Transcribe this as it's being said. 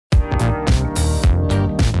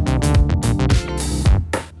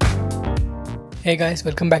Hey guys,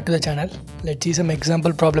 welcome back to the channel. Let's see some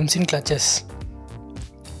example problems in clutches.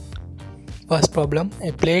 First problem,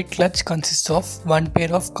 a plate clutch consists of one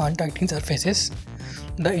pair of contacting surfaces.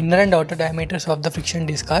 The inner and outer diameters of the friction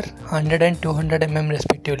disc are 100 and 200 mm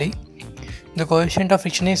respectively. The coefficient of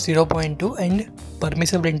friction is 0.2 and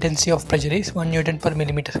permissible intensity of pressure is 1 Newton per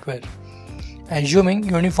millimeter square. Assuming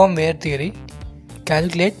uniform wear theory,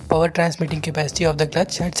 calculate power transmitting capacity of the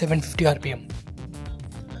clutch at 750 rpm.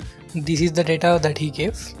 This is the data that he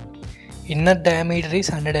gave. Inner diameter is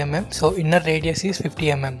 100 mm, so inner radius is 50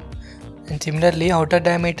 mm. And similarly, outer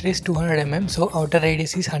diameter is 200 mm, so outer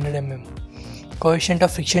radius is 100 mm. Coefficient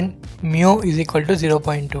of friction mu is equal to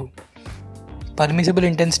 0.2. Permissible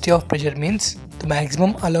intensity of pressure means the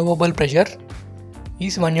maximum allowable pressure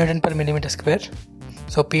is 1 Newton per millimeter square.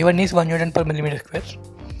 So P1 is 1 Newton per millimeter square.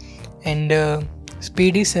 And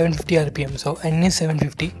speed is 750 rpm, so N is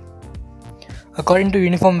 750. According to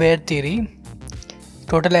uniform wear theory,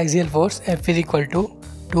 total axial force F is equal to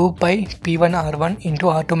 2 pi P1 R1 into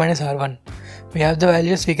R2 minus R1. We have the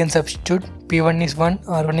values, we can substitute. P1 is 1,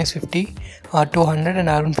 R1 is 50, R2 100 and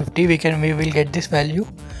R1 50. We will get this value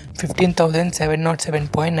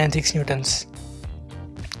 15,707.96 newtons.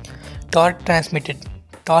 Torque transmitted.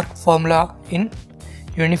 Torque formula in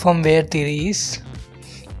uniform wear theory is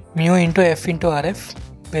mu into F into Rf,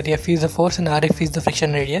 where F is the force and Rf is the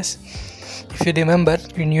friction radius. If you remember,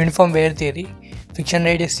 in uniform wear theory, friction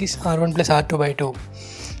radius is R1 plus R2 by 2,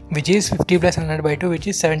 which is 50 plus 100 by 2, which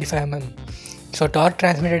is 75 mm. So torque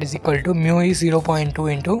transmitted is equal to mu is 0.2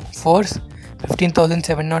 into force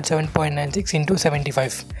 15,707.96 into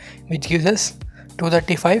 75, which gives us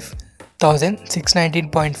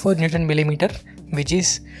 235,619.4 Newton millimeter, which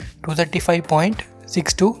is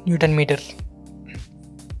 235.62 Newton meter.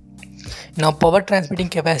 Now power transmitting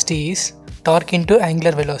capacity is torque into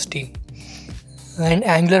angular velocity, and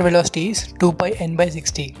angular velocity is 2 pi n by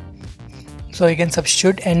 60. So you can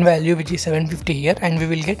substitute n value, which is 750 here, and we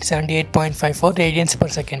will get 78.54 radians per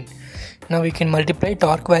second. Now we can multiply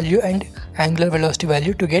torque value and angular velocity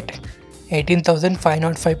value to get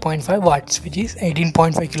 18,505.5 watts, which is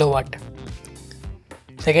 18.5 kilowatt.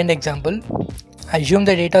 Second example, assume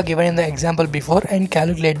the data given in the example before and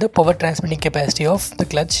calculate the power transmitting capacity of the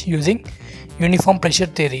clutch using uniform pressure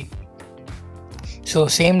theory. So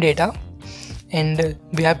same data, and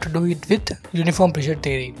we have to do it with uniform pressure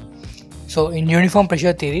theory. So in uniform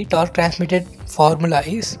pressure theory, torque transmitted formula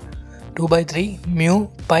is 2 by 3 mu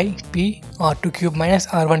pi p R2 cube minus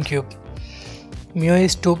R1 cube. Mu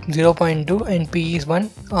is 0.2 and p is 1,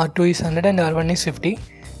 R2 is 100 and R1 is 50.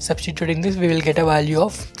 Substituting this, we will get a value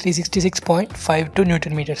of 366.52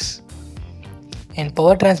 Newton meters. And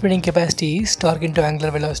power transmitting capacity is torque into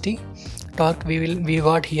angular velocity. Torque we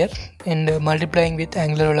got here, and multiplying with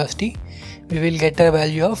angular velocity, we will get a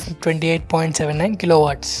value of 28.79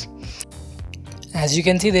 kilowatts. As you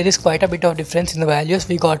can see, there is quite a bit of difference in the values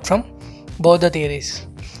we got from both the theories.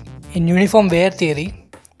 In uniform wear theory,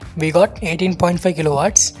 we got 18.5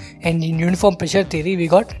 kilowatts, and in uniform pressure theory, we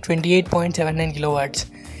got 28.79 kilowatts.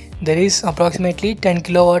 There is approximately 10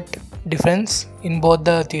 kilowatt difference in both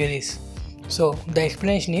the theories. So the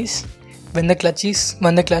explanation is, when the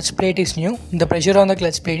clutch plate is new, the pressure on the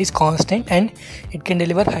clutch plate is constant and it can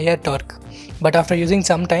deliver higher torque. But after using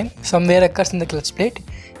some time, some wear occurs in the clutch plate,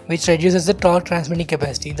 which reduces the torque transmitting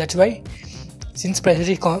capacity. That's why, since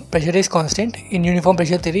pressure is constant, in uniform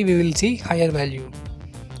pressure theory we will see higher value.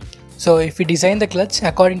 So if we design the clutch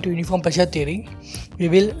according to uniform pressure theory, we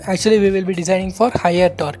will be designing for higher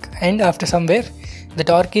torque, and after somewhere the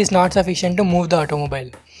torque is not sufficient to move the automobile.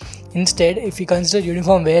 Instead, if we consider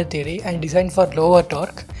uniform wear theory and design for lower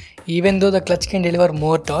torque, even though the clutch can deliver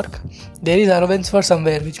more torque, there is allowance for some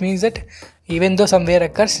wear, which means that even though some wear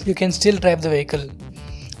occurs, you can still drive the vehicle.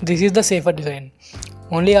 This is the safer design.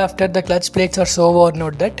 Only after the clutch plates are so worn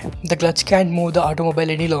out that the clutch can't move the automobile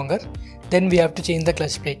any longer, then we have to change the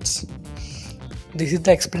clutch plates. This is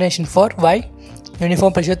the explanation for why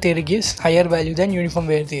uniform pressure theory gives higher value than uniform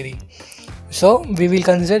wear theory. So we will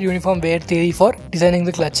consider uniform wear theory for designing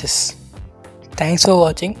the clutches. Thanks for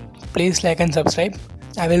watching. Please like and subscribe.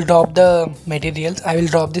 I will drop the materials. I will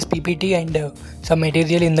drop this PPT and some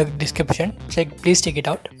material in the description. Please check it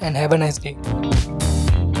out and have a nice day.